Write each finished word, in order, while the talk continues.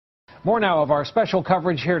More now of our special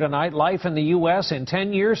coverage here tonight, life in the U.S. in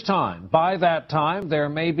 10 years' time. By that time, there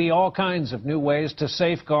may be all kinds of new ways to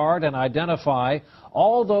safeguard and identify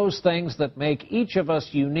all those things that make each of us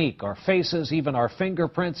unique, our faces, even our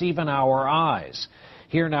fingerprints, even our eyes.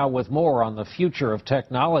 Here now with more on the future of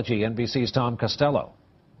technology, NBC's Tom Costello.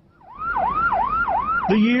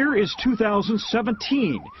 The year is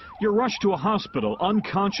 2017. You're rushed to a hospital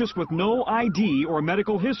unconscious with no ID or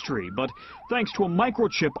medical history, but thanks to a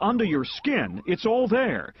microchip under your skin, it's all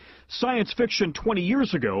there. Science fiction 20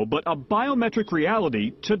 years ago, but a biometric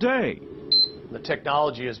reality today. The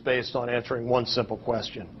technology is based on answering one simple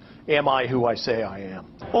question. Am I who I say I am?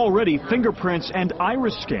 Already, fingerprints and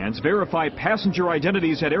iris scans verify passenger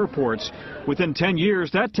identities at airports. Within 10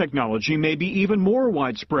 years, that technology may be even more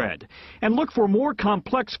widespread. And look for more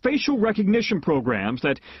complex facial recognition programs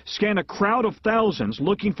that scan a crowd of thousands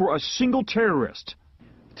looking for a single terrorist.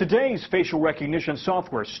 Today's facial recognition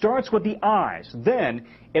software starts with the eyes. Then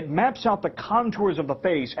it maps out the contours of the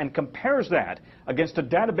face and compares that against a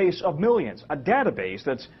database of millions, a database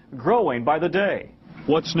that's growing by the day.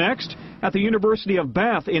 What's next? At the University of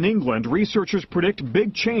Bath in England, researchers predict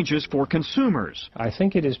big changes for consumers. I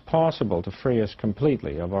think it is possible to free us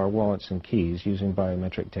completely of our wallets and keys using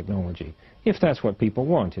biometric technology, if that's what people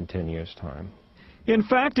want in 10 years' time. In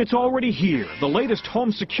fact, it's already here. The latest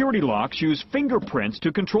home security locks use fingerprints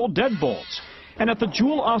to control deadbolts. And at the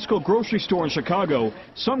Jewel Osco grocery store in Chicago,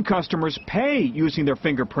 some customers pay using their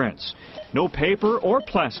fingerprints. No paper or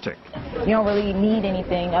plastic. You don't really need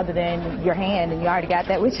anything other than your hand, and you already got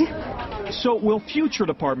that with you. So will future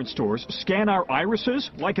department stores scan our irises,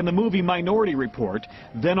 like in the movie Minority Report,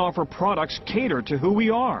 then offer products catered to who we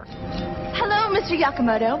are? Hello, Mr.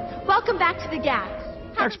 Yakamoto. Welcome back to the Gap.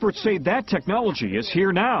 Experts say that technology is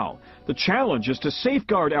here now. The challenge is to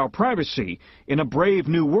safeguard our privacy in a brave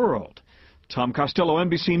new world. Tom Costello,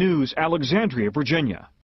 NBC News, Alexandria, Virginia.